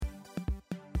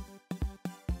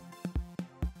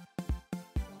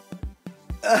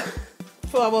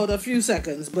for about a few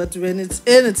seconds, but when it's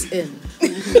in, it's in. Hey.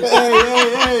 Give him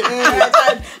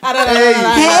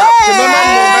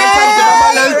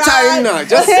a little time now.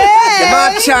 Just give him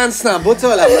a chance now. But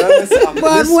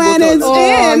when it's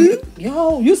in...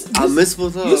 Yo, you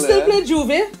still play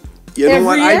Juve? You know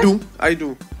what? Year? I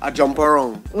do. I jump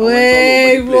around.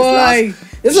 Wait, boy.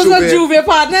 This was a Juve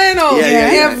partner, you know?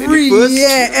 Yeah.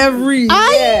 Every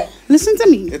year. Listen to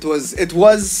me. It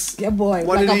was Yeah, boy.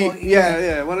 one of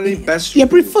the best. You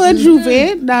prefer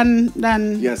Juve than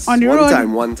Yes, on the road?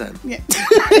 One time. Yeah.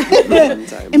 One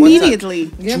time.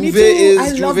 Immediately. Yeah, me Juve too.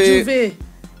 I love Juve.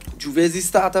 Juve is the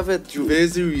start of it. Juve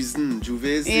is the reason. Juve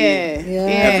is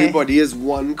everybody is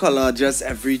one color, just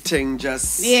everything,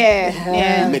 just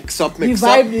mix up. The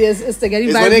vibe is to get the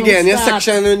it's vibe. when again your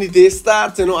section when the day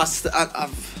starts, you know,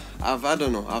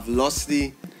 I've lost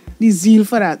the zeal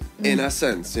for that. in a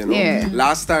sense, you know. Yeah.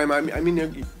 Last time, I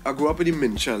grew up with the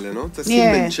Minchel, you know, to see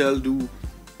Minchel do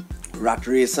rat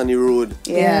race on the road.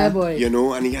 Yeah, boy. You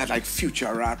know, and he had like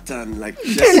future rat and like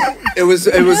just, it was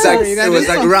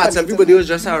like rats. Everybody was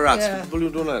just a rats. People who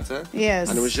don't know that, Yes.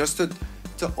 And it was just to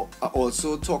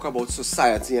also talk about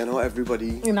society and how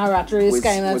everybody in a rat race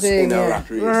kind of was thing. in a rat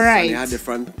race. Right. And they had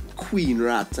different queen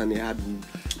rats and they had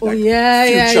Rats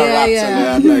future rats and they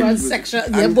had different section.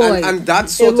 Yeah, boy. And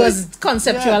that's it sort was of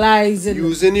conceptualized.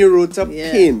 using your road to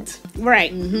paint.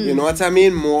 Right. You know what I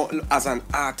mean? More as an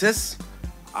artist,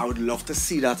 I would love to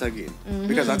see that again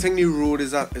because I think the road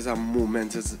is a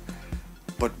moment.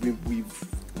 But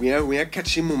we are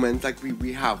catching moment like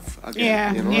we have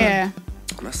again. You know?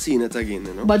 I'm not seeing it again.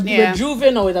 You know. But with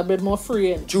Juve now, it's a bit more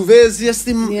freeing. Juve is just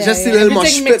the little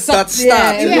mosh pit that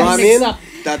start. You know what I mean?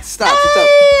 That starts it up.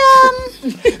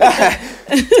 I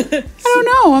don't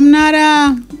know. I'm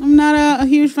not a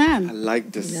huge fan. I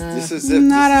like this. Yeah. This is it.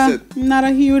 I'm not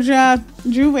a huge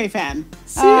Juve fan.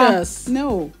 Serious?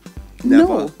 No. Never.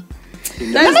 No.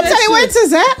 Let me tell you what it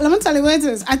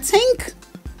is. I think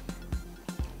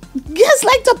Kes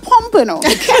like to pump, you know.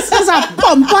 Kes is a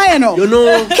pumper, you know.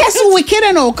 Kes wicked,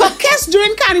 you know. Cause Kes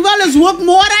during carnival is work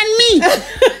more than me.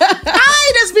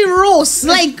 I just be roast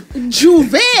like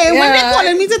Juve when they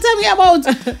calling me to tell me about.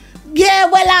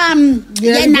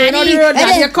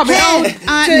 You're coming out.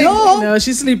 No,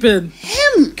 she's sleeping.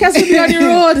 Him. Kes will be on the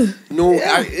road. No,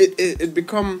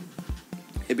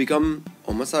 it become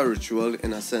almost a ritual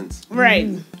in a sense. Right.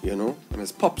 You know? And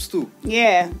it's pops too.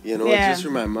 Yeah. You know, yeah. it just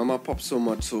remind Mama pops so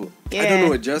much. So I don't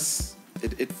know, it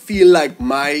feel like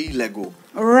my Lego.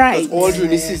 Right. Because all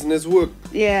during the season is work.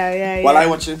 Yeah. While I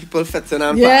watching people fetting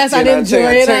and yes, and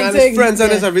enjoying and his friends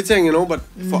and his everything, you know. But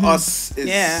for us,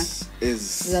 it's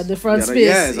a different space.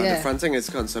 Yeah, it's a different thing. It's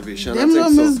conservation. Them I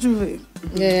think so. Juve.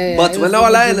 Yeah. But when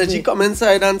all our energy come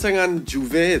inside and thing and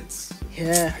Juve hits.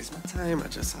 Yeah. It's my time. I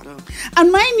just had a.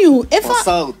 And mind you, if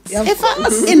I'm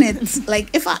in it, like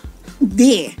if I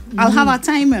there, I'll have a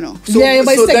time, you know. So then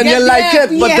you like it,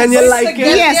 but then you like it.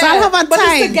 Yes, I'll have a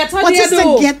time. But just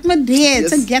to get me there, Yes,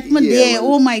 to get me there.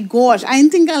 Oh my gosh, I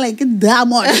didn't think I like it that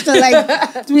much. To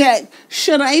be like,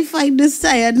 should I fight this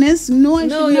tiredness? No, I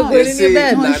should not. You're going in your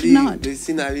bed. No, I should not. They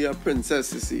see Nadia a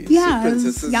princess, you see. Yeah, so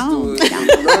princesses young.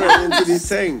 not into the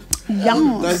thing.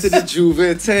 Young. Not into the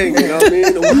Juve thing, you know what I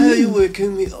mean? Why are you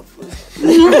waking me up?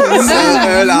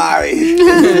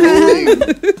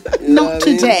 Not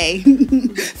today.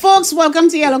 Folks, welcome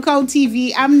to Yellow Cow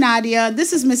TV. I'm Nadia.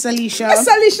 This is Miss Alicia. Miss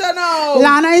Alicia now.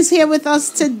 Lana is here with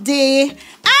us today.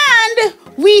 And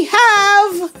we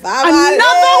have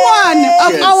another one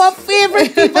of our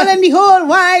favorite people in the whole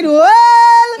wide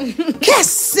world.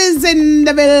 Kes is in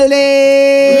the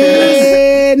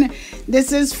building.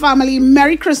 This is family.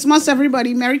 Merry Christmas,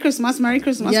 everybody. Merry Christmas, Merry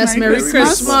Christmas. Yes, Merry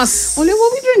Christmas. Only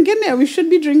what we drinking there? We should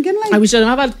be drinking like... we should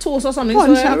have a toast or something.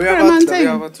 We have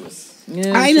a toast.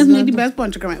 Yeah, I just need the best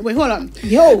punch crema. Wait, hold on.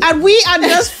 Yo. And we are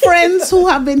just friends who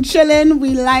have been chilling, we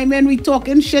liming, we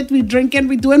talking shit, we drinking,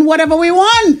 we doing whatever we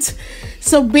want.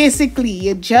 So basically,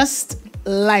 you're just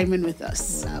liming with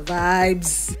us.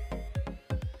 Vibes.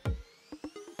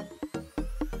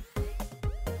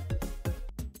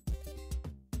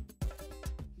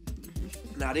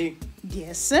 Nadi,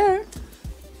 Yes, sir.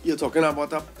 you're talking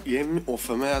about you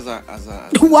offer me as a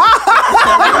Wow.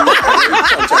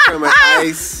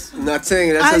 ice,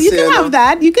 nothing. That's You can have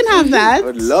that. You can have I that.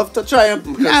 would love to try it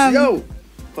because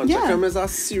Punch creme is a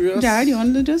serious. Jared, you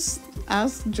want to just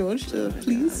ask George to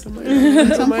please? Some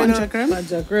punch creme.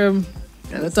 Punch creme.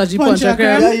 Touchy Punch punch creme.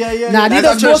 creme.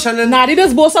 Nadi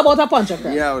does boast about a punch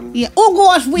creme. Yeah. Oh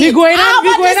gosh, wait. We going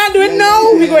and do it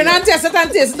now. We going and taste it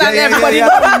and everybody.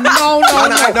 No.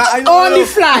 On the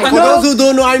fly. For those who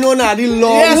don't know, I know Nadi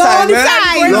long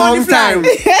time.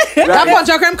 That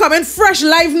puncher creme coming fresh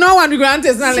live now and we're going to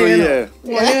taste that So later.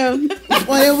 yeah.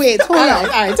 Wait, hold on.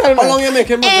 Alright, tell me. How long you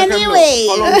making? Anyway.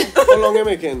 How long you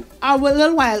making? A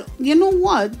little while. You know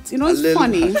what? You know, it's little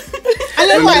funny. while. A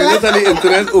little When you while. look on the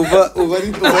internet over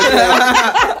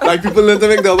there, like people learn to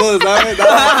make doubles.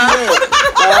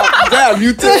 Damn,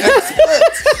 you take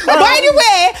experts. By the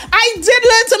way, I did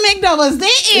learn to make doubles. They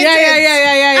ate it.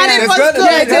 Yeah. And it It's was good, good.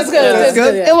 Yeah, it is good. It's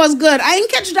good. It was good. I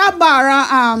didn't catch that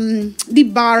the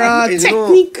bara And, you know,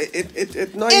 technique.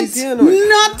 It's not It's easy, you know.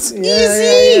 not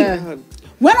easy. Yeah.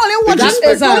 When only one Big just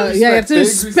respect. You have to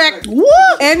respect.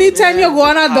 What? Anytime you go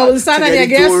on a double stand and to you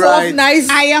get it get too soft, right. nice,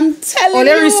 I am telling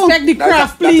only you. respect the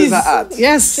craft, that is please. a art.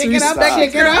 Yes, Shake it up, respect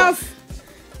shake the it up. craft.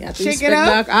 You have to Shake it respect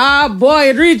up. that. Ah, boy,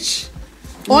 it reach.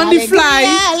 On the fly.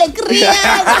 Alegría.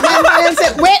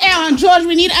 Wait, George,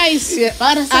 we need ice. Yeah.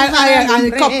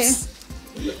 And cups.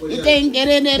 You can get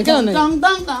it. You can, Dong,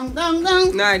 dong, dong, dong,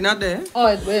 dong. No, not there. Oh,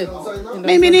 wait.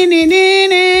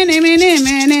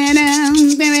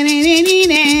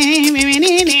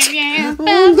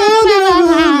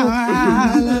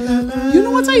 You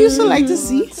know what I used to like to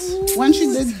see when she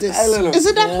did this? Is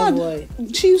it that Yeah, hard? boy.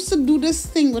 She used to do this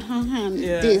thing with her hand,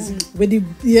 Yeah. Daisy. With the,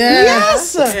 yeah.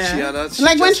 Yes. Yeah.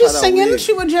 Like when just she's had a singing, way.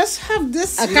 she would just have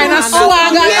this A kind of hand.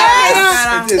 swag.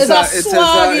 Yes. It's a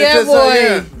swag, yeah,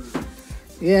 boy.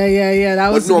 Yeah. That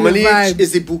was But normally the vibe.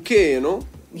 it's the bouquet, you know.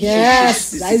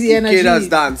 Yes, It's that's the the bouquet that's energy.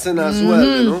 dancing as well,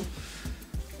 you know.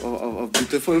 Of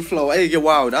beautiful flower. Hey,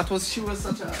 wow, she was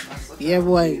such a. Yeah,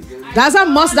 boy. That's a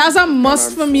must. That's a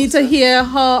must for me to hear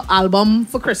her album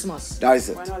for Christmas. That is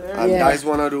it. And Yeah. that is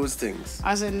one of those things.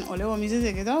 As in, Ole want me to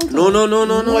take it out? No. Well,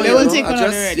 they you will know, take I one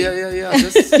just, already. Yeah.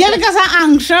 Just, Yeah, because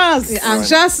I'm anxious.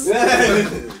 Anxious.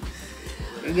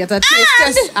 You get a taste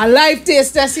test, a live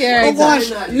taste test here. Oh gosh,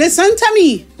 listen to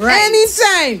me.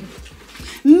 Anytime.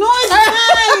 No, it's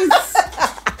nice.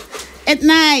 It's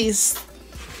nice.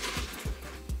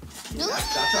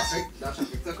 that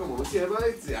traffic to come out here,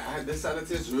 right? Yeah, this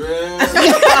sanity is real.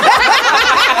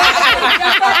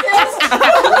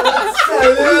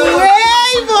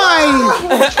 Way, boy.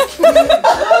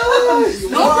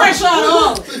 No pressure at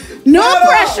all. No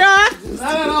pressure.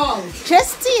 Not at all.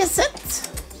 Just taste it.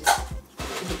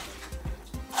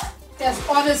 Yes,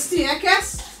 honesty, I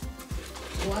guess.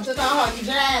 You want it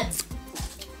 100.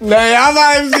 Nah, yeah,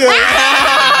 vibes, yeah.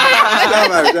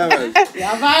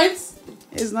 Yeah, vibes.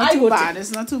 It's not I too would bad.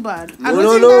 It's not too bad. No,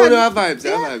 have vibes,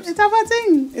 have vibes. It's have a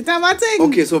thing. It's have a thing.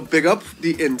 Okay, so pick up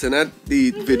the internet,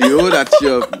 the video that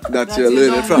you're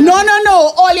learning from. No.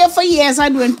 All year for years I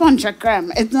doing puncher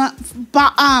creme. It's not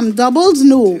doubles,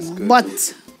 no. good.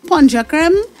 But puncher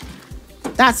creme,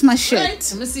 that's my shit. Right?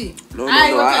 Let me see. No,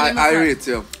 I rate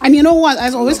you. And you know what? I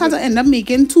always had to end up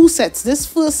making 2 sets. This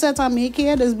first set I make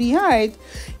here, this be alright.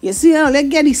 You see, I'll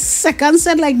get the second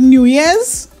set like New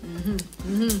Year's.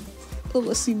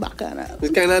 We'll see back at that.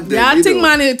 It's kind of Yeah, I think,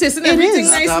 man, it tasting everything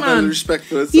is. nice, have a man. respect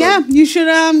for it. Yeah, you should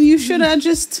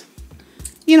just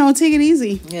take it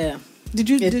easy. Yeah. Did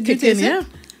you It kick taste in, it?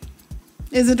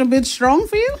 yeah. Is it a bit strong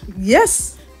for you?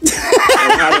 Yes.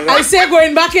 I say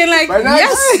going back in like, Very nice.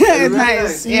 yes. It's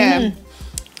nice. Yeah.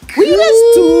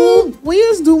 What you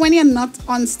just do when you're not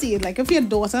on stage? Like if your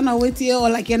daughter not with you, or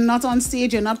like you're not on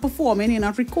stage, you're not performing, you're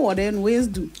not recording. What you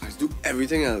just do? I do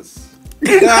everything else.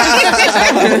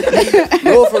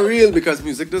 No, for real, because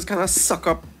music does kind of suck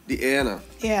up the air now,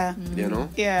 Yeah. you know?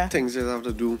 Yeah. Things you have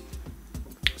to do.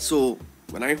 So,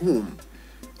 when I'm home,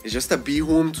 it's just to be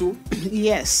home too.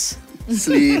 Yes.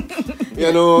 Sleep,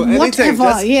 you know, anything. Whatever,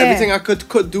 Just yeah. everything I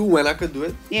could do when I could do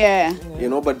it, Yeah. you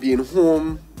know? But being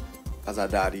home as a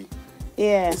daddy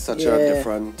Yeah. is such Yeah. a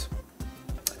different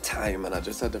time, and I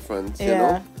just a different, you Yeah.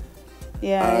 know?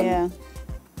 Yeah. And- Yeah.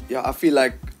 Yeah, I feel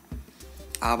like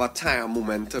I have a time, a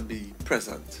moment to be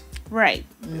present. Right.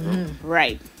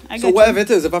 Right. I So get whatever it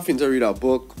is, if I feel to read a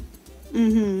book,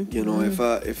 you. you know, if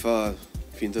I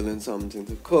feel to learn something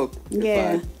to cook, if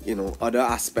Yeah. I, you know, other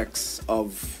aspects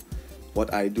of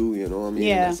what I do, you know, I mean,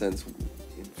 Yeah. in a sense,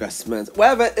 investments,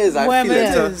 whatever it is, I Whatever feel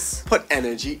it to is. put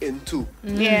energy into.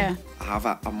 Yeah. I have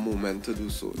a moment to do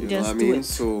so, you know Just what I do mean? it.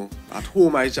 So at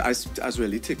home, I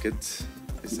really take it.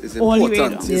 It's All the way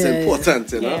important. down. It's Yeah,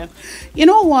 important, you know. Yeah. You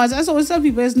know what? As I always tell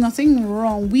people, there's nothing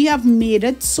wrong. We have made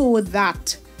it so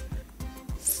that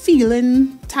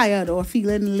feeling tired or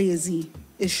feeling lazy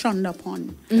is shunned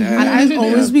upon. And I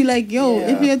always be like, yo, Yeah.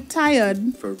 if you're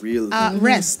tired, For real.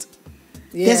 rest.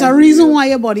 Yeah. There's a reason why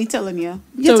your body telling you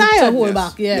you're To tired. hold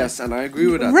back, yeah. Yes, and I agree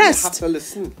with that. Rest. You have to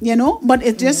listen. You know, but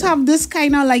it just have this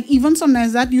kind of like, even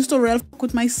sometimes that used to real fuck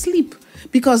with my sleep,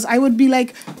 because I would be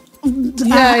like,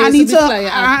 Yeah, it used to be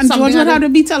like, and something George would had have to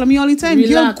to be telling me all the time,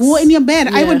 relax. girl, go in your bed.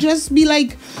 I Yeah. would just be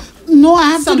like, no, I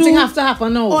have Something to do. have to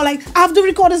happen now. Or like, I have to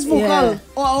record this vocal. Yeah.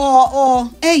 Or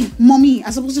hey, mommy,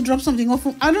 I'm supposed to drop something off.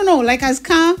 I don't know, like I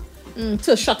can't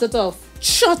To shut it off.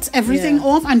 shut everything Yeah.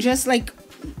 off and just like,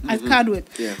 I can't do it.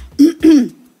 Yeah.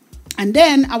 And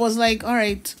then I was like, all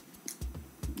right,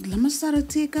 let me start to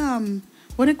take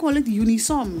what they call it,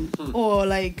 Unisom. Or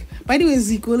like, by the way,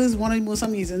 ZzzQuil is one of the most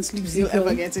amazing sleeps you'll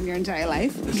ever get in your entire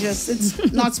life. Just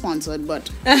it's not sponsored, but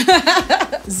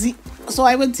so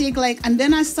I would take like, and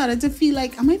then I started to feel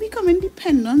like, am I becoming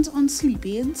dependent on sleep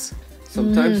aids?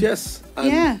 Sometimes yes. And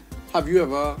Yeah. Have you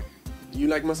ever? You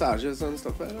like massages and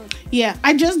stuff like that? Yeah,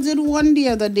 I just did one the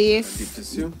other day. Deep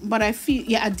tissue. But I feel,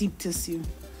 yeah, a deep tissue.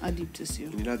 A deep tissue. You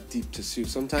need that deep tissue.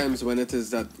 Sometimes when it is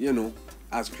that,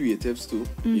 as creatives too,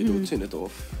 you don't turn it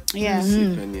off. Yeah.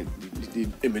 Sleep and the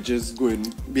images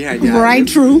going behind you. Right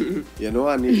through.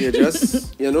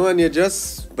 And you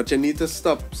just, but you need to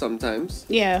stop sometimes.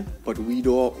 Yeah. But we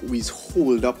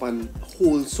hold up and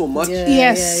hold so much. Yeah,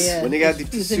 Yes. yeah, yeah. When you get deep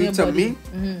It's in tissue your to body.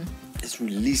 me, it's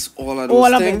release all of those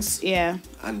All of things. it. Yeah.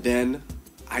 And then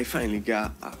I finally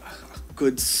got a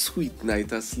good sweet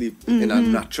night of sleep in a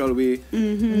natural way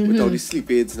without the sleep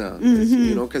aids now.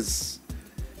 Because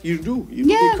you do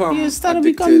Yeah, become you start to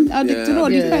addicted. become addicted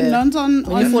or Yeah. dependent on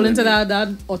When you fall into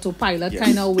Definitely. that autopilot Yes.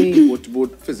 kind of way.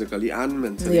 both physically and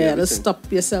mentally. Yeah, to everything.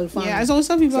 stop yourself. Yeah, I always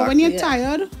tell people when you're Exactly,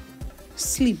 tired,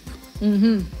 sleep.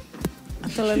 I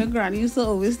tell little granny used to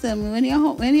always tell me when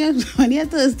you're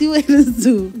thirsty, what does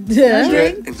do? Yeah.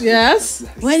 Right. Yes.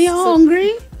 When you're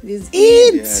hungry,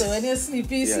 Eat. Yes. So when you're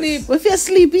sleepy, Yes. sleep. if you're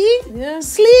sleepy, Yeah.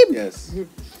 sleep. Yes.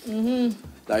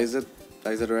 That is it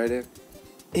right there.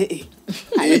 Eh,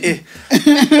 Eh.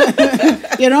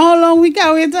 You know how long we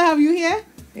can't wait to have you here?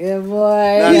 Yeah,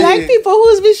 boy. Nah. We Hey. like people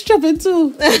who's be stripping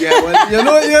too. Yeah, well, you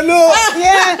know.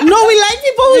 Yeah, no, we like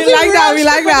people who's We like that. We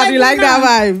like that. We like that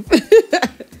vibe.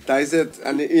 That is it.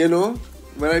 And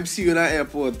when I see you in the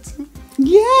airport,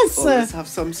 Yes. always have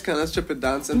some kind of stripper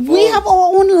dance involved. We have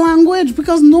our own language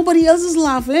because nobody else is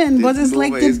laughing, but it's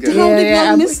like Nobody's how getting- did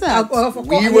y'all miss that? We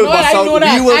will bust out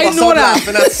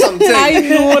laughing at something. I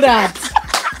know that.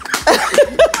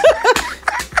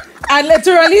 and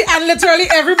literally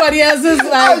everybody else is I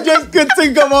like, just could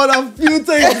think about a few things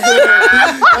there.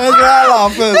 That's why I'm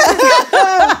laughing.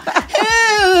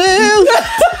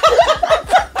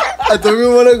 I thought we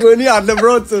want to go in the other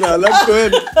road so now. Let's go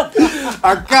in.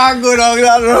 I can't go down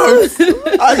that road.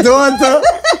 I don't want to.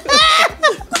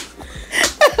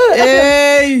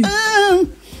 hey.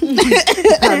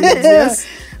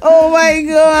 Oh my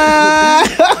god!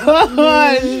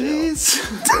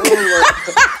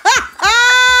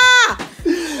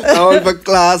 I went for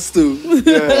class too.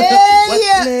 Yeah.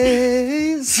 Yeah.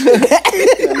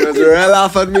 It was real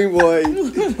laugh at me, boy.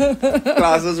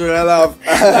 Class was real laugh.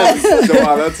 The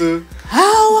mother too.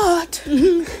 How what?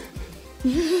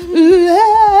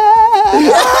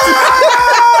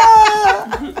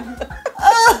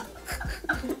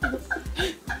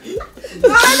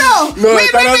 No, No,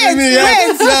 wait, that wasn't me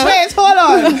yet. wait, hold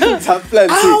on. Have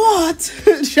plenty. What?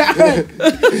 Sharon,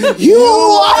 you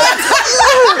what?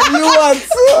 You want?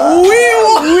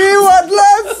 We want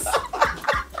less.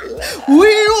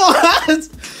 We what?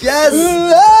 Yes.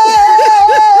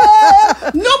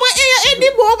 No, but in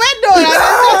the moment, though, like,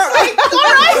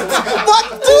 alright. But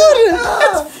dude,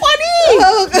 it's funny.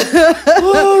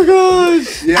 Oh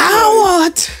gosh. Yeah.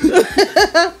 What?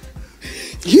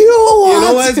 You what? You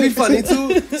know what's be funny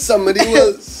too? Somebody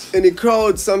will in the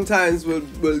crowd sometimes will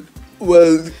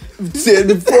say it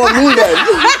before me then.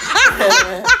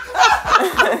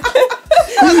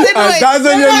 And that's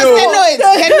when you know. They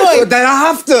know So it. then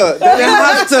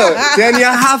you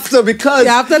have to because You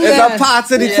have to it's learn. a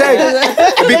part of the thing.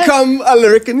 It become a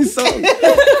lyric in the song.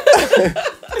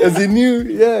 As he knew,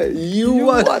 yeah, you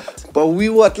what? But we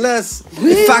what less.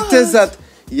 The fact is that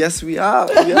yes we are.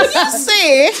 Yes.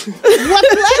 Say what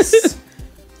less?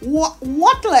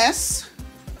 What less?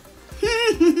 I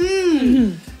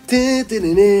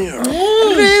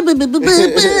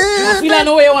feel I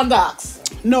know where you want to ask.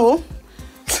 No.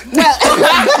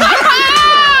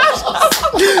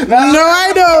 No,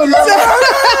 I don't.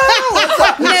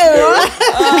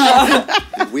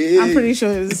 I'm pretty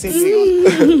sure it's the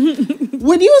same thing.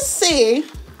 Would you say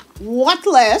what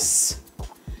less?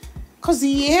 Because the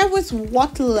year with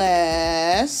what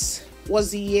less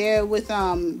was the year with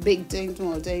big thing,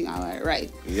 small thing. All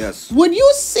right. Yes. Would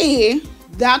you say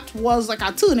that was like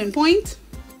a turning point?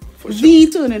 For sure. The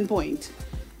turning point.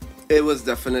 It was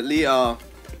definitely a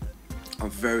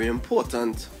very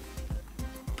important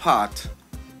part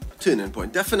turning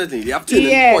point. Definitely, they have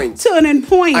turning points. Turning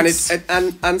points.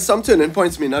 And some turning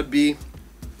points may not be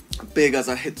big as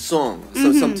a hit song.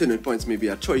 So some turning points may be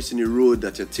a choice in the road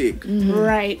that you take.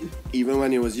 Right. Even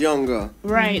when you was younger.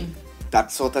 Right.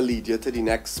 That sort of lead you to the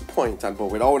next point. And but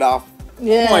without that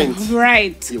point,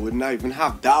 right, you would not even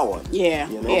have that one. Yeah.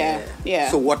 You know? Yeah.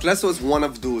 So What Less was one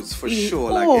of those for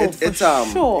sure. Like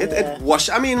Oh, it wash.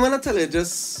 I mean, when I tell you,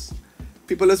 just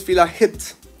people just feel a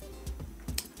hit.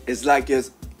 It's like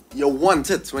you want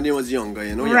it when you was younger,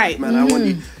 you know. You're Right. like, man,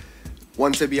 I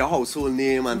want to be a household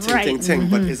name and ting.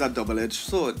 But it's a double-edged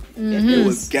sword. It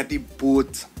will get the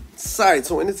both sides.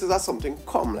 So when it says that something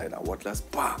come like that, What Less,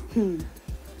 bam.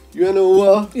 You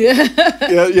know,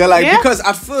 you're like, because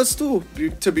at first too,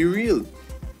 to be real,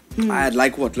 I had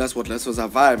like What Less. What Less was a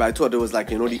vibe. I thought it was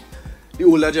like, you know, the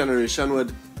older generation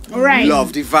would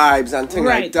love the vibes and things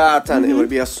like that, and it would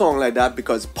be a song like that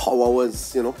because Power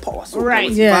was, you know, Power. So there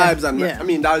was vibes, and I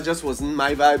mean that just wasn't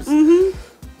my vibes.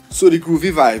 So the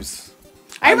groovy vibes.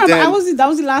 I remember that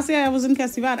was the last year I was in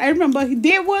Kestivat. I remember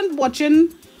they weren't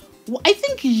watching. I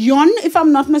think Yon, if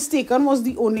I'm not mistaken, was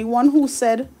the only one who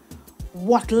said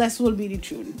What Less will be the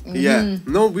tune. Yeah.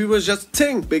 No, we was just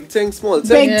big thing, small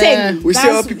thing. Big thing. We see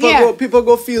how people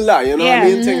go feel that, you know what I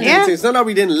mean? Thing. It's not that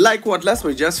we didn't like What Less,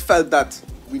 we just felt that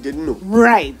we didn't know.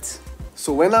 Right.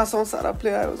 So when that song started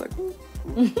playing, I was like,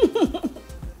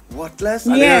 What Less?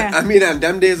 And Yeah. I mean, and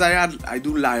them days I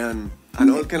do Lion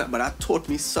and all kind of, but that taught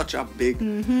me such a big,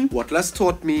 What Less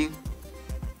taught me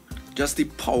just the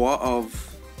power of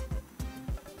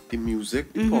the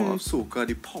music, the power of soca,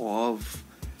 the power of,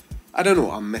 I don't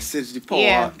know, a message, the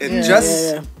power.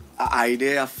 An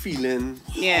idea, a feeling,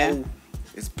 how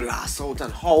it's blast out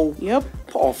and how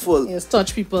powerful. It's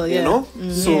touch people, you know?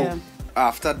 So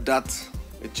after that,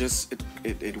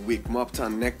 it wake me up to the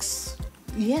next.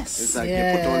 Yes. It's like you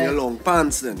put on your long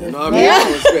pants then, you know what I mean?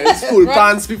 I was wearing school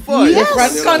pants before.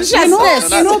 Yes.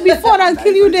 Consciousness. You know, before I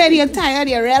kill you there, you're tired,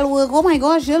 you're real work. Oh my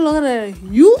gosh, you look at it.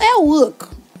 You at work.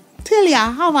 Tell you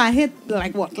how I hit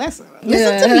like What Less.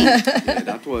 Listen to me.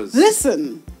 That was.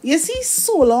 Listen, you see,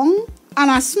 so long,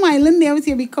 and I'm smiling there with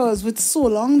you because with so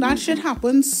long, that shit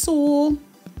happened so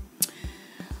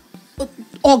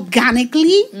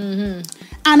organically,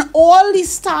 and all the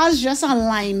stars just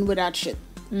aligned with that shit.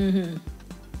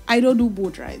 I don't do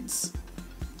boat rides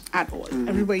at all.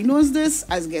 Everybody knows this.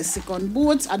 I get sick on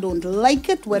boats. I don't like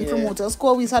it. When promoters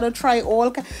call, we had to try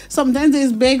all. Sometimes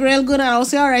it's big, real good, and I'll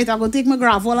say, all right, I'll go take my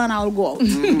gravel and I'll go out.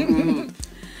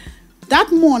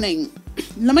 That morning,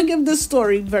 let me give this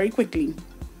story very quickly.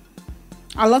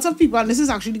 A lot of people, and this is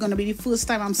actually going to be the first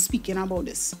time I'm speaking about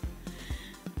this.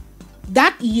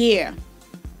 That year,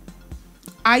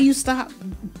 I used to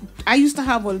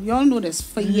have, well, you all know this,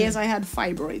 for years I had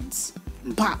fibroids.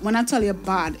 But when I tell you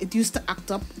bad, it used to act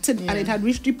up and it had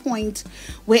reached the point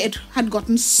where it had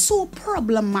gotten so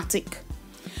problematic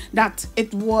that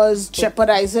it was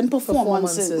jeopardizing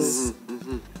performances.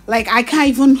 Like I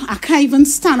can't even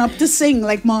stand up to sing.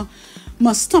 Like my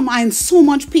stomach, I'm in so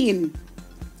much pain.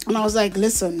 And I was like,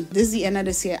 listen, this is the end of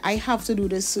this year. I have to do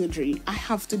this surgery. I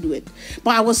have to do it.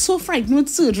 But I was so frightened with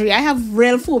surgery. I have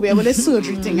real phobia with this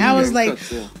surgery thing. I was like,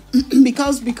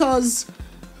 because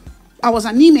I was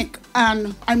anemic.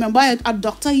 And I remember a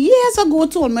doctor years ago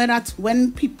told me that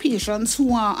when patients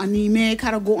who are anemic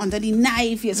had to go under the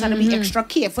knife, you had to be extra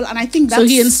careful. And I think that's so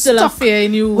he instilled a fear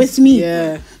in you with me.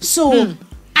 Yeah. So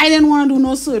I didn't want to do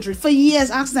no surgery. For years,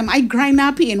 ask them, I grind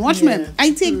that pain. Watch me. I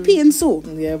take pain so.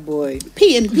 Yeah, boy.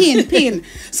 Pain.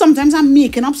 Sometimes I'm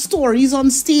making up stories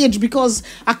on stage because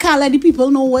I can't let the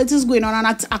people know what is going on.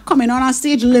 And I come in on a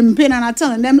stage limping and I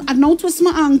telling them, I now twist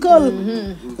my ankle.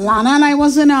 Lana and I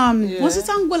was in, was it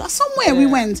Anguilla? Somewhere we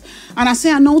went. And I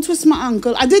say, I now twist my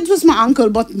ankle. I did twist my ankle,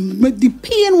 but the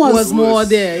pain was more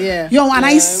there, Yo, and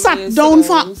I sat down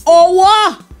for an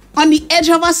hour on the edge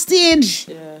of a stage.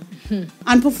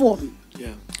 And perform.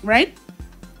 Yeah. Right?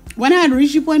 When I had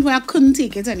reached the point where I couldn't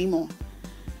take it anymore,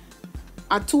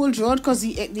 I told George, because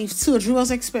the surgery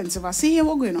was expensive, I say, hey,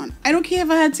 what's going on? I don't care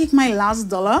if I had to take my last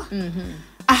dollar.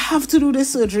 I have to do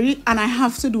this surgery and I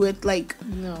have to do it like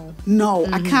no.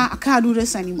 I can't do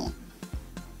this anymore.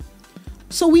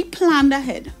 So we planned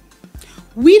ahead.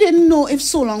 We didn't know if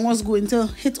So Long was going to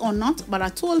hit or not, but I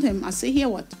told him, I say, here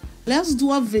what? Let's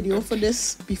do a video for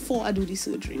this before I do the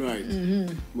surgery. Right.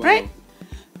 Wow. Right?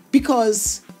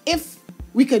 Because if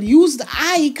we could use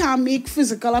I can't make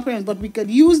physical appearance, but we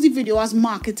could use the video as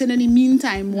marketing in the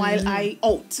meantime while I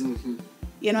out.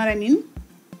 You know what I mean?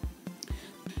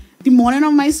 The morning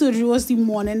of my surgery was the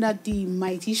morning that the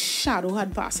mighty Shadow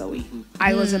had passed away.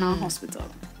 I was in our hospital.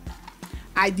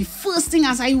 the first thing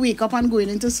as I wake up and going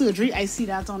into surgery, I see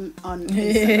that on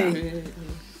Instagram.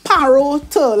 Paro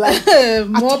to like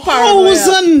More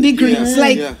 1,000 degrees. Yeah.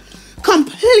 Like Yeah.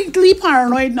 completely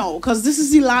paranoid now. Because this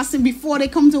is the last thing before they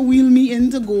come to wheel me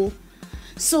in to go.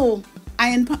 So I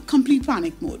in complete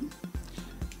panic mode.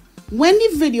 When the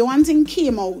video and thing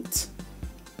came out,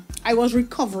 I was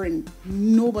recovering.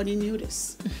 Nobody knew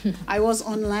this. I was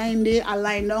online there, I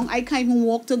lying down. I can't even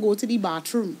walk to go to the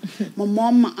bathroom. My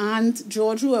mom, my aunt,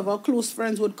 George, whoever close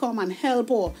friends would come and help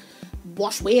or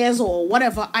wash wares or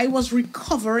whatever. I was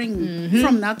recovering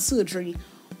from that surgery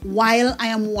while I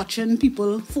am watching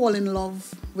people fall in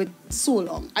love with So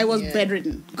Long. I was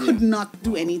bedridden. Could not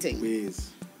do anything. Ways.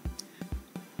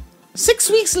 6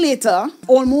 weeks later,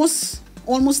 almost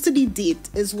to the date,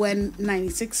 is when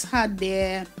 96 had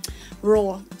their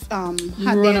runaway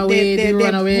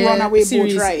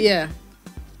series. boat ride. Yeah.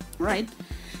 Right?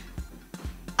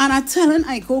 And I telling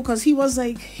Aiko, because he was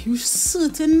like, you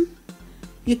certain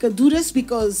you could do this?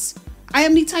 Because I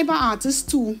am the type of artist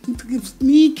too.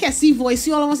 Me, Cassie, Voice,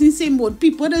 all of us in the same boat.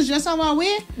 People that just have a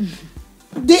way.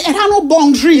 It have no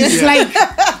boundaries. Like,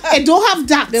 it don't have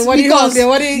that. That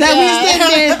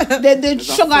means they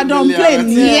sugar dumpling.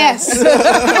 Yes. Oh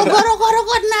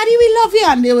God, Nadi, we love you.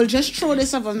 And they will just throw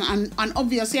this up. And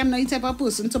obviously, I'm not the type of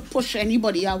person to push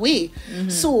anybody away.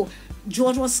 So,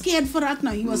 George was scared for that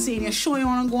now. He was saying, you sure you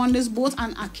want to go on this boat?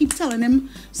 And I keep telling him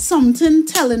something,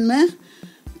 telling me,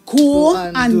 go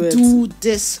and do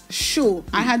this show.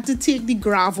 I had to take the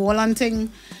gravel and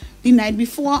thing the night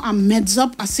before. I'm meds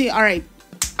up. I say, all right,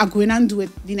 I'm going and do it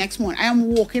the next morning. I am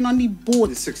walking on the boat.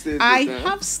 The 6 days I later.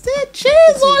 have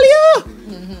stitches all year.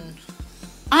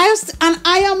 I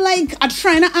am like, I'm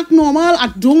trying to act normal. I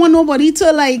don't want nobody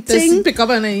to like Just pick up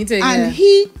on anything. And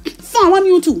Farmer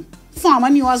knew too. Farmer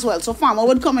knew as well. So Farmer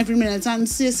would come every minute and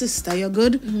say, sister, you're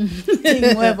good?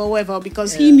 Thing, whatever.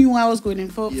 Because he knew I was going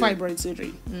in for fibroid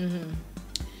surgery.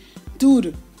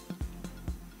 Dude.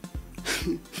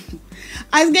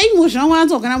 I was getting emotional when I'm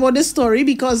talking about this story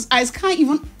because I can't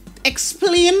even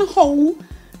explain how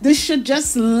this should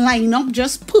just line up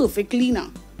just perfectly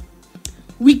now.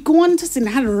 We go on to see, I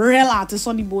had real artists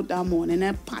on the boat that morning.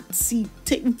 Patsy,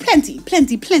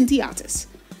 plenty artists.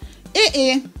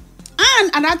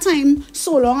 And at that time,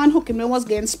 So Long and Hookin' Me was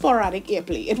getting sporadic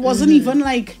airplay. It wasn't even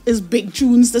like his big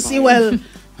tunes to say, well,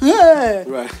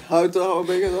 Right. How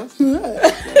big is that?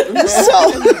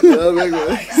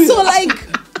 So like,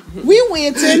 we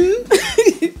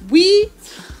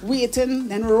waiting,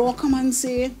 then Raw come and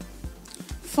say,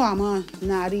 Farmer,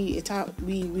 Nadi,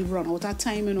 we run out of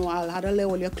time, you know, I'll have to let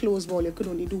all your clothes, but you could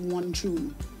only do one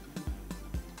tune.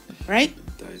 Right?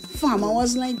 Farmer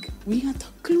was like, we have to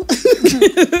close.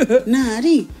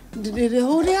 Nadi,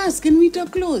 how they asking me to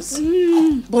close?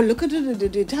 But look at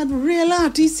it had real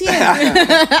artists here. So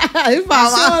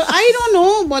I don't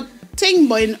know, but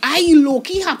I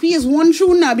low-key happy is one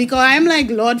tune now because I'm like,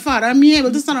 Lord Father, I'm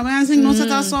able to stand up and sing no such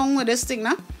a song with this thing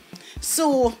now.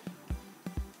 So,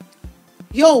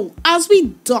 as we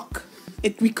duck,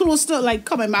 we close to like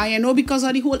coming back, you know, because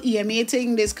of the whole EMA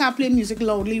thing, they can't play music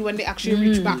loudly when they actually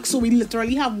reach back. So we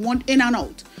literally have one in and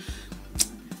out.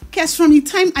 Guess from the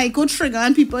time I go trigger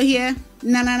and people hear,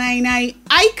 nah, I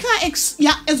can't,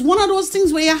 it's one of those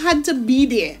things where you had to be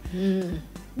there.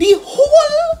 The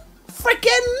whole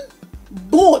freaking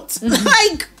boat,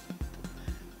 like,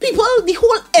 people, the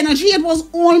whole energy, it was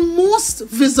almost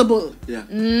visible. Yeah.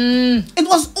 It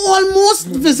was almost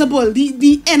visible.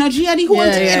 The energy of the whole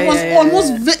thing, it was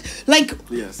almost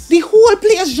the whole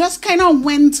place just kind of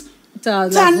went to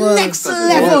next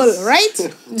level, right?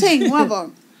 Thing,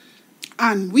 whatever.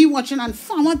 And we watching and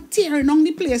Farmer tearing on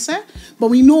the place, but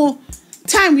we know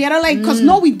time we had to like, because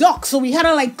now we dock, so we had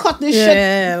to like cut this shit.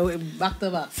 Yeah, back to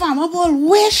back. Farmer ball,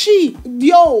 where's she?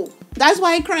 That's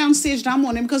why I cry on stage that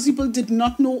morning, because people did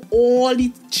not know all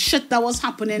the shit that was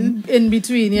happening in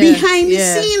between, behind the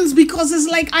scenes, because it's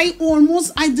like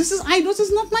this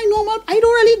is not my normal. I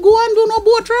don't really go and do no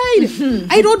boat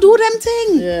ride. I don't do them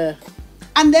thing. Yeah.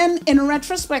 And then in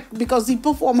retrospect, because the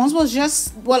performance was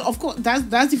just, well, of course, that's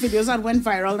the videos that went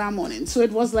viral that morning. So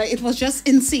it was just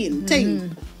insane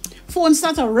thing. Phone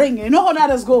started ringing. You know how that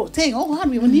is go. Thing, oh God,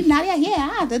 we will need Nadia here.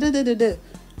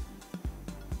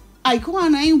 I go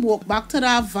and I walk back to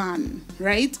that van,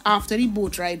 right, after the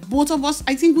boat ride. Both of us,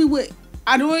 I think we were,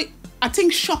 I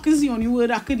think shock is the only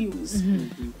word I could use.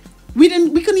 We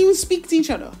couldn't even speak to each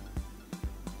other.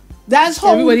 That's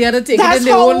how everybody had to take it in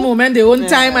their own moment, their own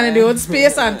time, and in their own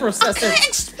space and process it. I can't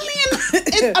explain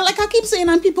it. Like I keep saying,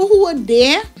 and people who were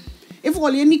there, if all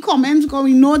in the comments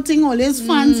going nothing, all his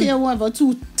fans here, whatever,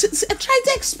 to try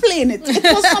to explain it. It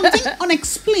was something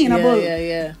unexplainable.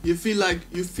 Yeah. You feel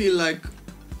like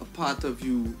a part of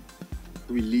you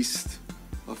released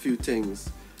a few things.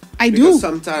 I because do.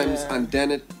 sometimes, and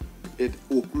then it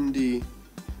opened the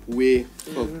way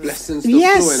for blessings to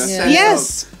Yes. flow in a sense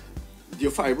Yes. of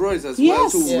your fibroids as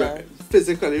Yes. well, to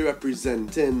physically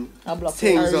representing A blockage.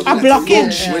 things of A letting go,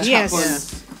 blockage, which yes.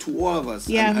 happens to all of us.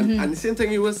 Yeah. And the same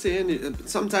thing you were saying,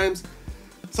 sometimes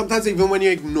even when you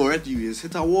ignore it, you just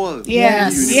hit a wall.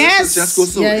 Yes. The universe Yes. just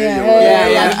goes so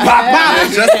Yeah.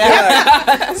 And just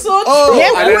like, So oh,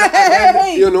 Yeah, and then,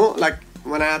 way. you know, like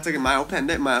when I had to get my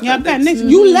appendix. Your appendix.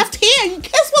 You left here.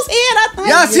 Kes was here that time.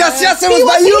 Yes, it He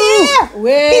was by you. here.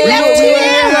 Wait, He left we here.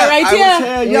 were right I was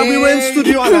here. here. Yeah, we were in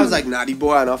studio and I was like, nah, the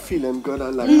boy, I'm not feeling good.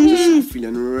 I'm like, I'm just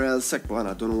feeling real sick, boy, and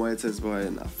I don't know why it is, boy.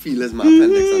 And I feel it's my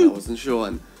appendix and I wasn't sure.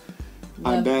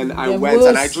 And then I went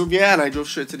and I drove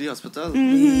straight to the hospital. So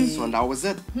and that was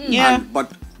it. Yeah. And,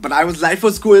 but life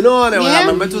was going on. And Yeah. I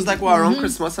remember it was like around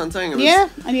Christmas and thing. It was, Yeah,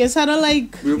 and you just had to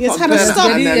We were you just had to pumping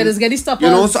stop. and then- Just get it stopped. You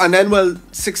know, so and then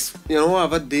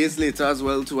whatever days later as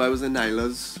well too, I was in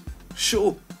Nyla's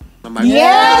show. My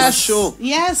Yes. show.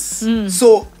 Yes.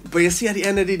 So, but you see, at the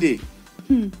end of the day,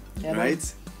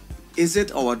 right? Is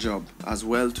it our job as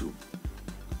well too?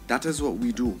 That is what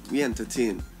we do. We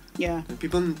entertain. Yeah. And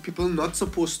people not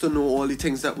supposed to know all the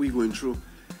things that we're going through.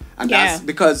 And Yeah. that's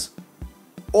because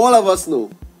all of us know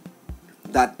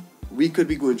that we could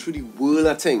be going through the world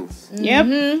of things.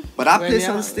 Yep. But our place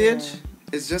on stage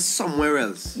is just somewhere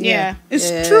else. Yeah. It's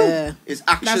true. It's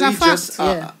That's actually a fact. just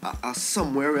a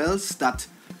somewhere else that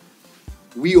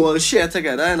we all share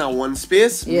together in a one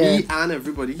space. Yeah. Me and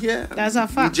everybody here. That's a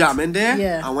fact. We jam in there.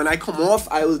 Yeah. And when I come off,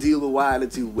 I will deal with what I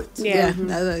deal with. Yeah.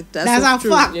 That's That's a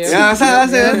fact. Yeah,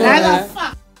 that's it. That's a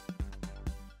fact.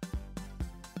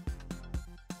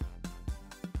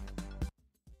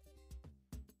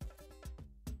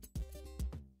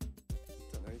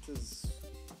 Tonight is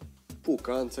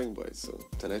poker and thing, boys. So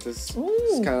tonight is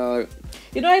Ooh. kind of like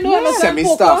You know, I know I'm a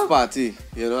semi-staff party.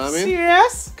 You know what I mean?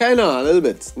 Serious? Kind of, a little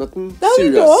bit. Nothing That'll be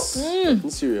serious. dope. Nothing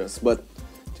serious, but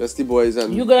just the boys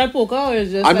and... You good at poker or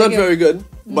is just I'm like not very good,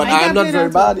 but I I'm not got very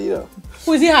better bad either.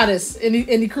 Who's the hardest in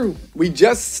the crew? We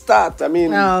just start. I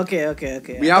mean, Oh, okay.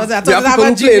 we have But people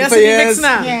who played for years.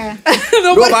 Yeah.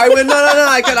 No, but I win. No.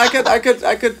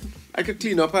 I could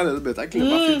clean up a little bit. I clean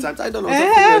up a few times. I don't know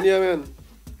something, yeah, man.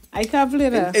 I can't play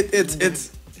that.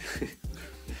 It's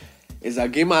it's a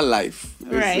game of life.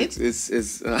 Right.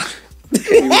 It's No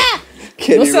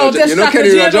Kenny sound Rogers. You know Kenny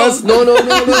strategy, Rogers? No.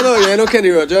 You know Kenny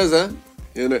Rogers, huh?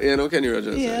 You know Kenny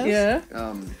Rogers. Yeah.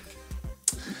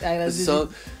 Right? So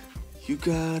you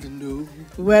gotta know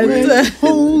Well,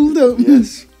 Hold up.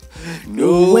 yes.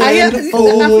 Know I when to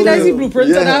feel that's the fold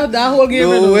blueprint up. of that whole game.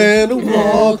 Know you know. when to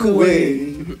walk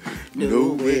away. Know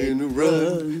when to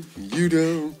run. You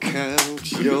don't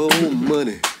count your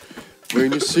money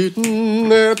when you're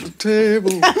sitting at the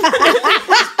table.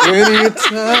 Plenty of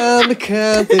time to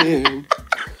count them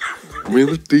when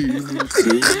the deal's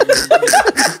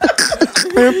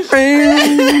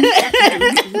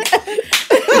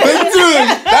Big tune.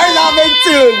 That's a big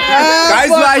tune.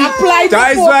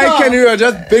 That's why Kenny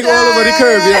Rogers big all over the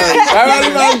Caribbean.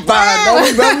 That was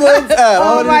bad.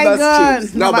 Oh my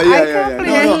God. No, but I yeah. can't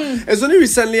No. It's only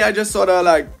recently I just sort of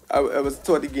like I was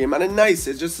taught the game and it's nice.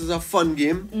 It just is a fun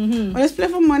game. Let's play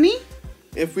for money.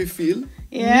 If we feel,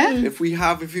 Yeah. if we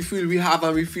feel we have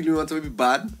and we feel we want to be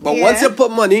bad. But Yeah. once you put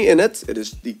money in it, it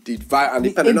is the and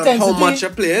depending on how intensity. much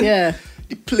you're playing. Yeah.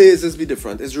 The plays is be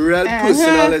different. It's real Uh-huh.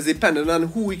 personal. It's dependent on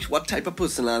what type of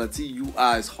personality you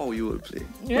are, is how you will play.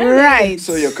 Right.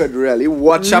 So you could really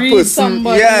watch a Read person.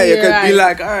 somebody, Yeah, you could be right.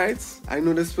 like, all right, I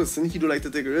know this person. He do like to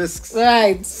take risks.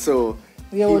 Right. So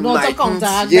Yeah, he we know to mightn't-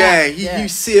 counteract Yeah, that.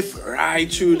 he's safe right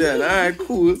through then. All right,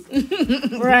 cool.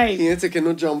 Right. He ain't taking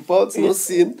no jump outs, no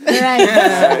scene.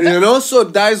 Right. You know, so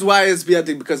that is why it's weird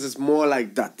because it's more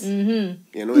like that.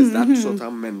 You know, it's that sort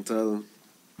of mental.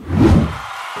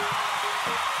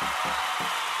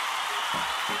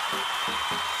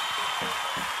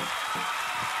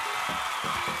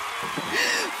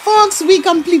 Folks, we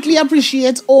completely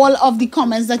appreciate all of the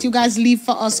comments that you guys leave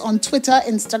for us on Twitter,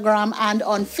 Instagram, and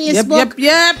on Facebook.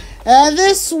 Yep.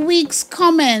 This week's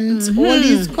comment, all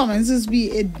these comments is be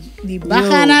the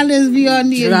bacana is be on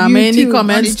the Many YouTube,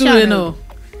 comments on the too, you channel. know.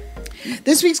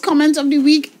 This week's comment of the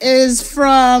week is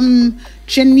from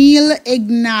Janelle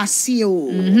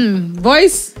Ignacio.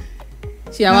 Voice.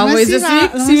 She have Let a me voice see this that.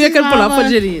 week. Let See me if you see can pull up for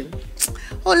that. Janine.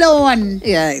 Hold on.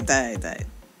 Yeah, right.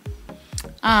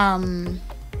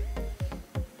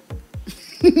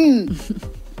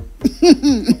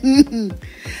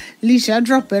 Lisha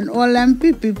dropping all them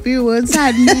PPP words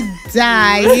had me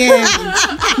dying.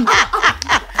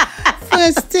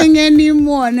 First thing in the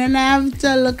morning, I have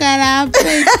to look at her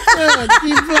picture.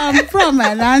 People are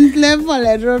prominently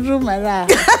followed through my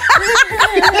life.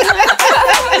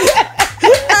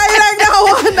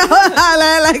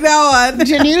 I like that one.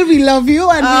 Janelle, we love you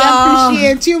and we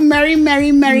appreciate you. Merry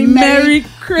Christmas. Merry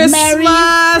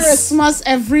Christmas,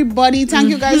 everybody. Thank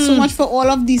you guys so much for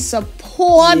all of the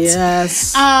support.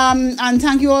 Yes. And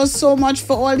thank you all so much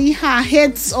for all the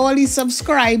hits, all the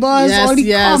subscribers, all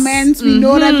the comments. We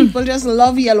know that people just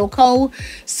love Yellow Cow.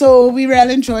 So we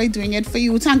really enjoy doing it for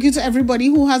you. Thank you to everybody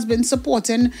who has been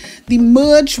supporting the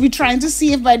merch. We're trying to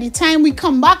see if by the time we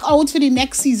come back out for the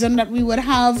next season that we would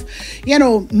have, you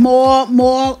know, more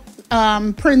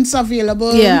prints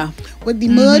available. Yeah. With the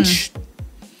merch.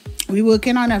 We're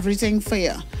working on everything for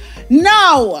you.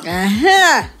 Now,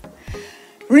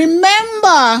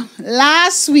 remember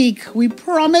last week we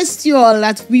promised you all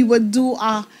that we would do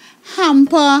a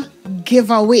hamper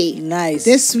giveaway. Nice.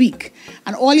 This week.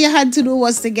 And all you had to do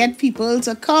was to get people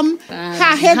to come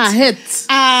hit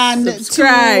and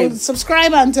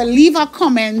subscribe and to leave a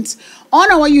comment on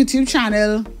our YouTube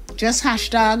channel. Just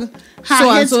hashtag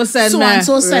so and so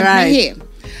send me here.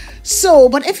 So,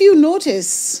 but if you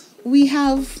notice, we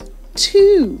have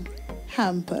 2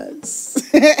 hampers.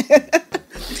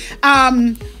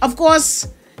 Of course,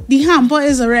 the hamper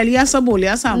is really a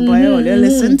Sabolias hamper.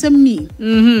 Listen to me.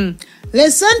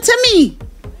 Listen to me.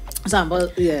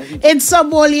 It's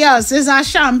Sabolias. It's a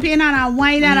champagne and a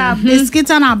wine and a biscuit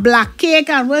and a black cake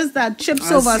and what's that?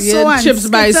 Chips over so and chips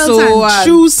by so and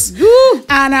juice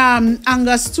and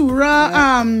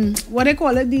Angostura. What they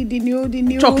call it? The new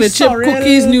chocolate sorrel. Chip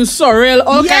cookies, new sorrel,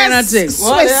 all kind of things.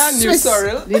 What? New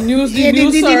sorrel? The new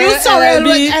sorrel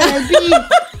with LLB.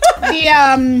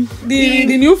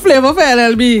 The new flavor for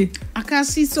LLB. I can't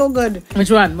see so good.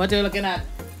 Which one? What are you looking at?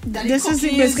 This is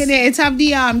the biscuit. It have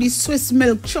the Swiss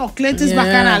milk chocolate. It's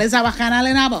bacchanal. It's a bacchanal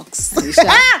in a box.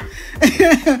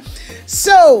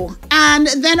 So, and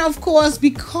then of course,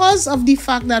 because of the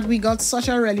fact that we got such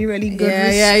a really good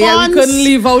response, we couldn't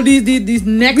leave out these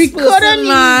next we person, couldn't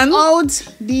man. leave out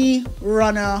the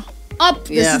runner up.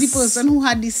 This is the person who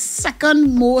had the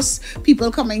second most people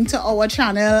coming to our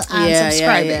channel and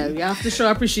subscribing. We have to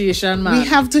show appreciation, man. We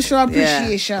have to show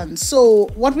appreciation. So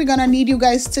what we're gonna need you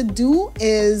guys to do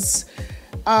is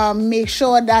make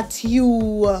sure that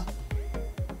you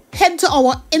head to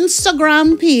our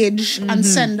Instagram page and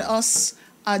send us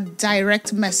a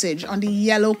direct message on the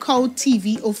Yellow Cow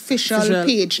TV official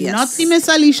page. Not the Miss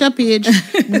Alicia page,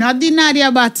 not the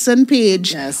Nadia Batson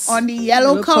page. On the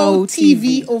Yellow Cow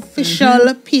TV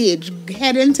official page.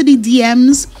 Head into the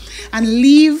DMs and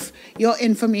leave your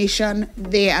information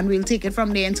there and we'll take it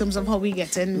from there in terms of how we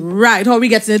getting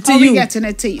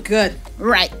it to you. Good.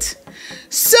 Right.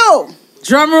 So,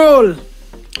 drum roll.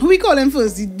 Who we calling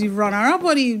first? The runner-up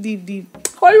or the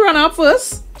Call you runner-up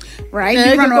first. Right,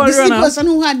 the runner-up. This is the person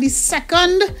who had the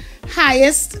second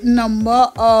highest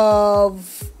number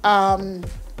of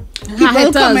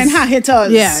people coming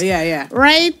hitters. Yeah.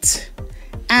 Right?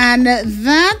 And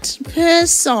that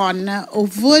person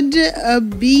would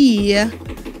be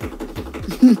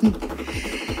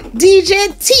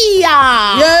DJ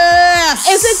Tia. Yes.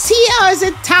 Is it Tia or is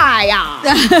it Taya?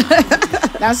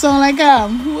 That sound like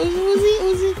who's he?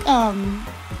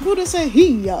 Who does say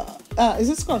he? Is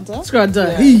it Scrunter?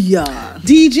 Scrunter. Yeah.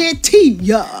 DJ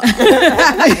Tia.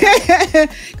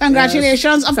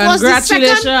 Congratulations. Of course, the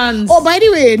second. Oh, by the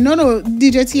way, no,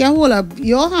 DJ Tia, hold up.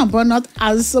 Your hamper not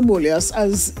as Sabolius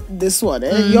as this one.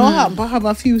 Your hamper have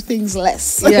a few things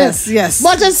less. Yes.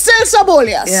 But it's still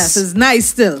Sabolius. Yes, it's nice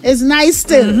still. It's nice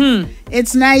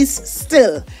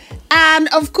still. And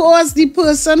of course, the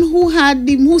person who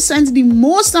sent the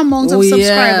most amount of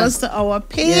subscribers to our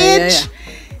page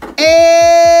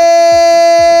is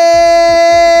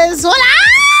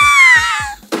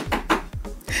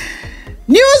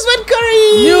News with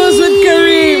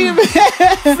Kareem.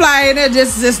 Flying it,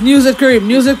 just News with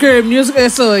Kareem.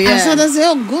 So yeah. I said,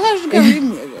 oh gosh,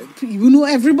 Kareem. You know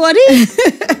everybody.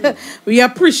 We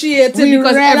appreciate it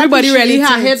because everybody really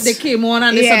had it. They came on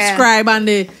and they subscribe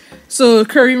and so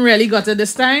Kareem really got it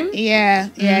this time. Yeah.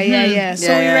 So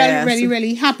we're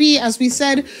really happy. As we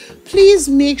said, please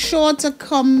make sure to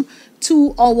come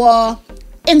to our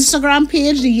Instagram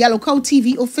page, the Yellow Cow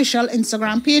TV official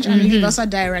Instagram page, and leave us a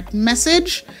direct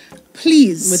message,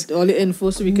 please. With all the info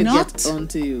so we can get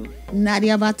onto you.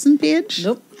 Nadia Batson page.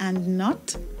 Nope. And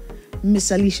not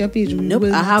Miss Alicia page. Nope. We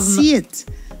will not see it.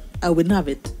 I wouldn't have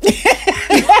it.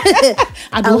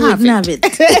 I don't have it.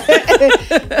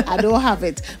 I don't have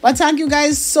it. But thank you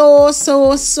guys so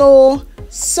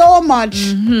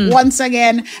much once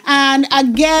again. And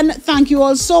again, thank you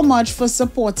all so much for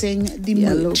supporting the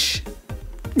merch.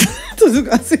 You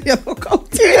can see Yellow Cow.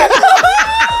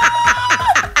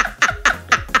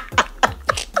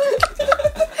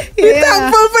 We're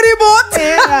thankful for the boat.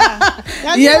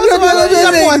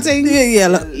 Supporting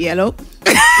Yellow.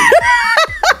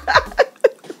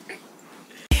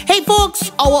 Hey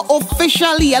folks, our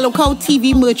official Yellow Cow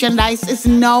TV merchandise is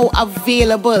now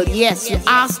available. Yes, you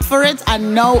asked for it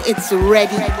and now it's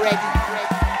ready.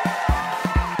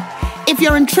 If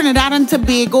you're in Trinidad and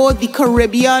Tobago, the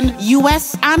Caribbean,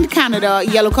 US, and Canada,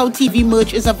 Yellow Cow TV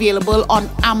merch is available on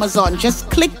Amazon. Just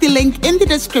click the link in the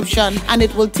description and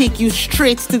it will take you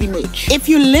straight to the merch. If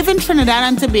you live in Trinidad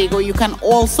and Tobago, you can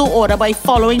also order by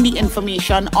following the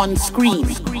information on screen.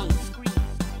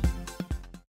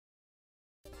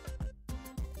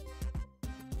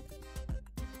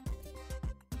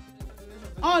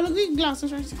 Oh, look at the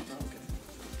glasses right here.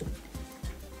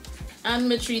 And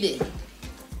my 3D.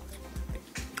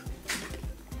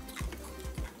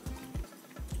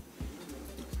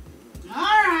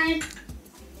 Alright,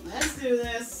 let's do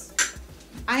this.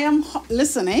 I am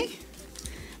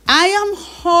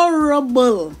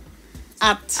horrible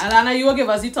at... Alana, you will give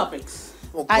us the topics.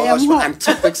 Oh gosh, and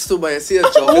topics too, but I see a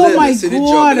juggling. Oh my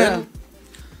God.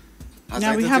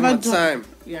 Now we have a time.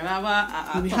 We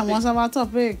must have a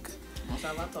topic.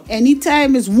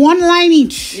 Anytime is one line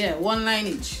each. Yeah, one line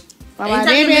each.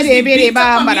 Anytime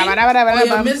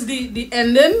you miss the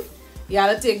ending, you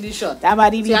have to take the shot. So you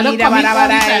have to come in all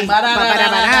the time.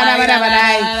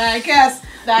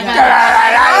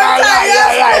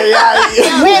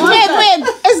 Wait.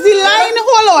 Is the line?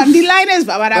 Hold on. The line is.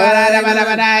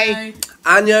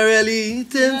 And you're really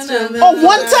eating. Oh,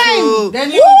 one time.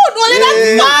 Then you.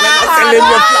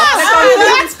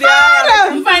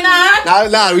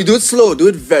 Nah, we do it slow. Do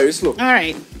it very slow. All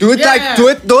right. Do it like,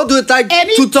 don't do it like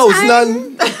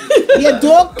 2000 you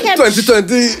don't catch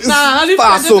 2020.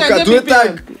 Fast soca. Do it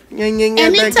like.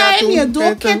 Anytime you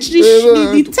don't catch the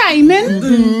timing. Anytime you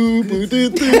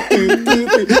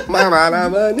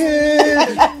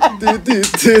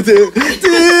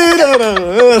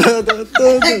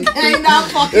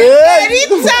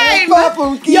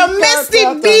miss the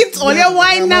beat, or you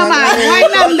wine and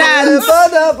dance.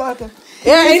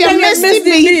 Yeah, if you miss the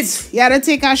beat, you gotta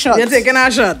take a shot. You're taking a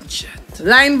shot.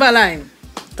 Line by line.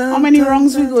 How many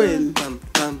rounds we going?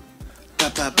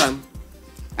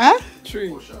 Huh?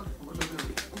 3.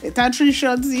 It's 3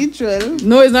 shots each, well.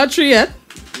 No, it's not 3 yet.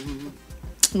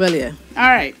 Well, yeah.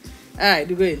 Alright,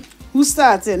 you go in. who's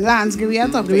starting? Lance, give me a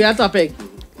topic. Do we have topic?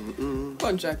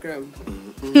 Puncha creme.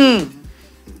 Who's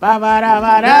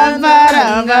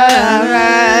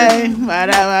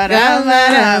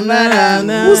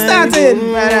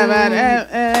starting?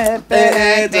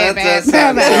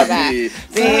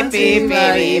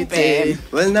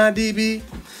 Well, now, DB,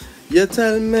 you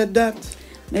tell me that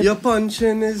your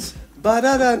punching is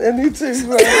better than anything,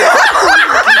 right?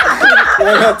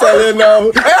 I tell you now.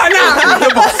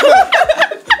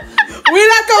 We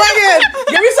not come again.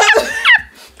 Give me some.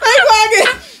 I go again.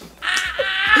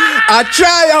 I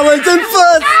went in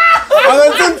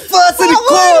first in the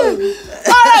cold.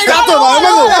 Alright,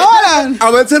 hold on. I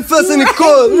went in first in the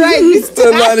cold. Right, we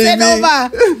started over.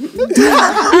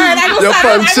 Alright, I go You're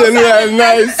punching real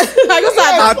nice. I go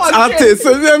start. I taste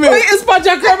it. Wait, it's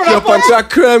puncha creme. Your puncha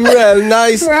creme real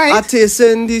nice. Right. I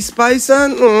tasting the spice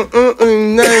and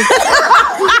nice.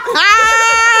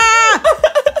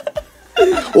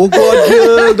 Oh God,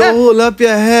 girl, don't hold up your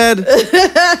head.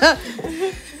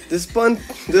 This punching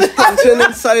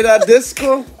inside that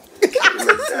disco.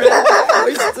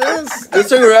 What's this? This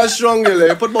thing real strong, girl.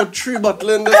 You put about 3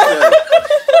 bottles in this thing.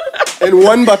 In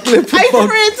 1 bottle, you put I'm about...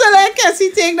 afraid to let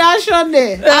Cassie take that shot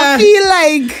there. I feel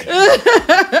like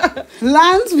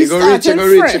Lance, we started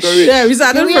fresh. Yeah, we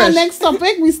started Maybe fresh. our next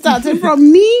topic, we started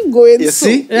from me going You so.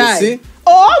 see? You Right. see?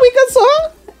 Oh, we can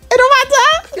sew? It don't matter.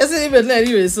 Yes,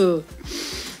 anyway, so.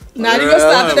 Now you go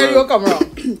start, then you go come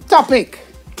around. Topic.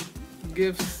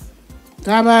 Gifts.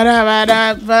 Pam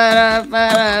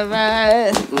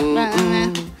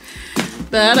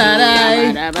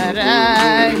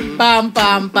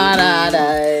Pam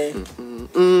paradise.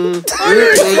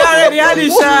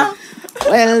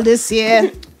 Well, this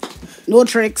year, no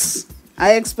tricks.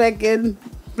 I expected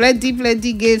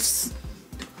plenty gifts.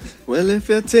 Well, if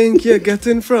you think you're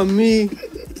getting from me,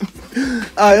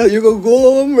 you go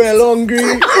home real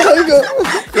hungry.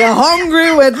 You're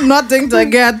hungry with nothing to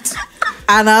get,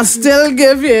 and I still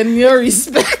give you your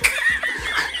respect.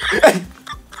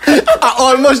 I I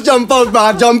almost jump out,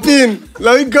 but I jump in.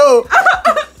 Let me go.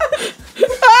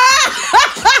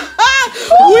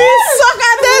 We suck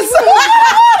at this.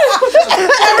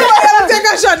 Everybody gotta take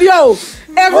a shot, yo.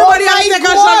 Everybody gotta take a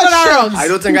shot for the rounds. I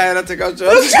don't think I had to take a shot.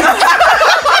 Just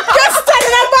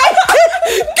standing up by.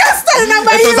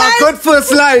 It was a good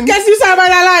first line. Guess you stand by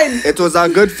that line. It was a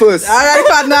good first. All right,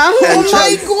 partner. Oh my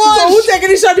gosh. So who taking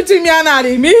the shot between me and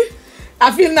Nadi? Me?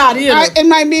 I feel Nadi, you know. It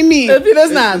might be me. It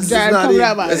feels not. It's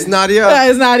Nadia. Yeah,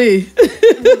 it's Nadi.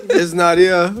 It's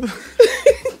Nadia.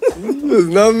 It's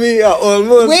not me. I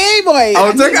almost. Way boy.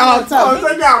 I'll take out.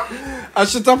 I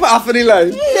should top half of the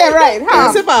line. Yeah, right.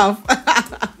 Huh? Sip off.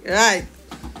 Right.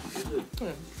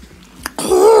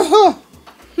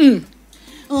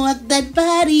 What that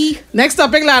body? Next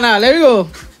topic, Lana. Let me go.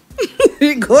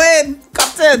 Go ahead,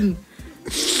 Captain.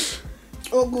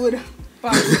 Oh, good.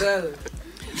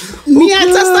 Me have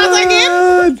to start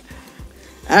again?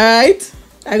 All right.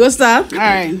 I go start. All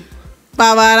right.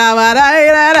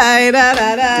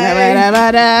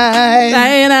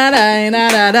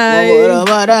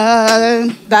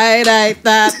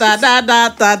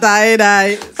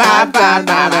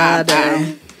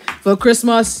 For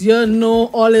Christmas, you know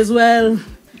all is well.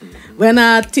 When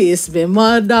I taste my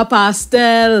mother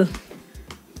pastel.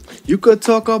 You could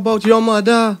talk about your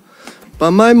mother,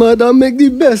 but my mother make the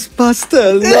best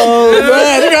pastel. No,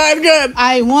 Good.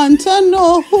 I want to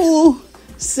know who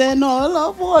send all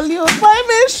of all your buy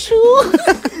me shoe.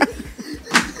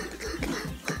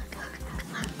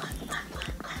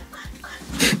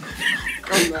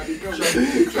 Come,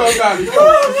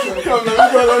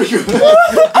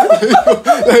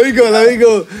 Let me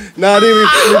go. Nadi, we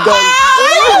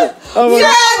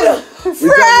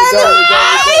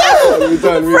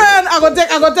done. Friend, I go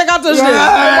take out to shit. I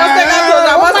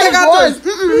must take out to.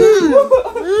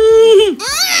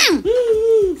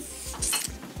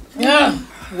 Yeah.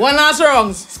 One last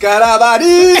round.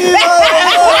 Scarabadi.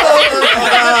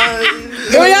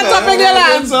 Give me your topic,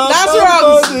 Lance. Last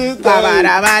round.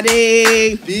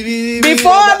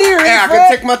 Before the refrain. I can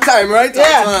take my time, right?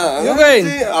 Yeah. You're going.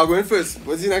 I'm going first.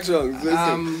 What's the next round?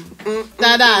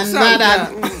 Dada.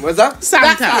 What's that?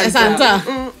 Santa. Santa.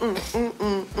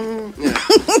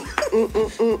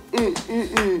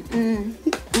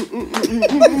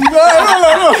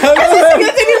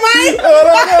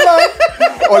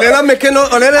 Olena making no.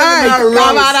 Olena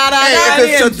wrong. If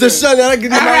it's tradition, you're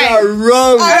giving me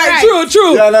wrong. All right,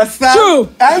 true. You understand? True.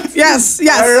 Yes. All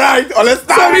right. Let's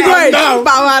start. So we going now.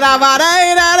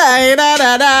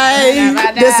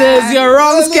 This is your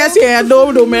wrong sketch here.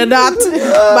 Don't do me that.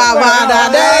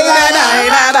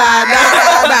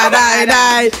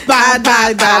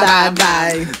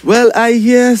 Well, I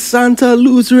hear Santa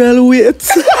lose real weight.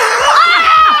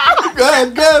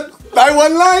 Good. By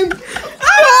one line. That's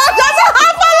a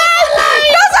half a line.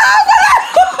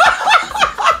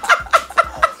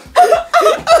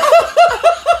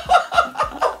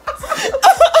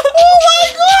 Oh my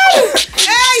God.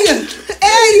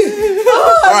 Hey.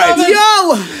 All right.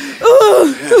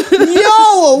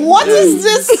 Yo, what is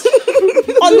this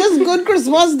on this good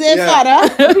Christmas day, Father?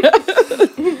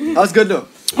 That's good though.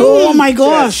 Oh my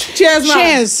gosh. Cheers,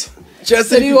 man. Cheers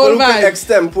to the people whole who vibe. put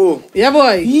extempo. Yeah,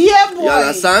 boy. You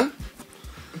understand?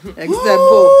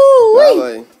 Extempo. Yeah,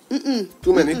 boy.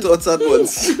 Too many thoughts at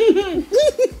once.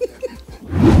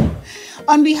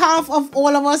 On behalf of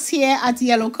all of us here at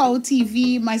Yellow Cow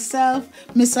TV, myself,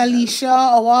 Miss Alicia,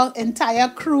 our entire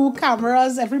crew,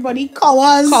 cameras, everybody,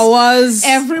 cowers,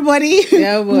 everybody,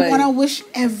 yeah, boy. We want to wish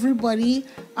everybody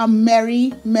a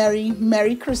Merry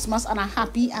Christmas and a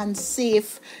happy and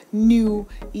safe New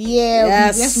Year.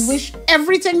 Yes. We just wish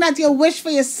everything that you wish for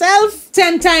yourself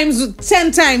 10 times and more.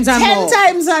 10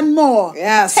 times and more.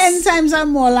 Yes. 10 times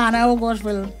and more, Lana. Oh gosh,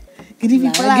 well. Give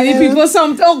the people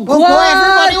something. Oh, God.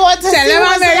 Everybody wants to tell them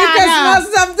a Merry Christmas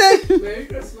something. Merry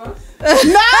Christmas.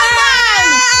 No,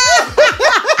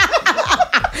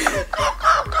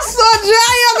 So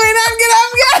dry, you're going to get.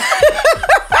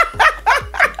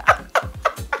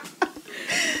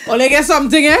 Only get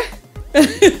something, eh?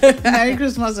 Merry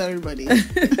Christmas, everybody.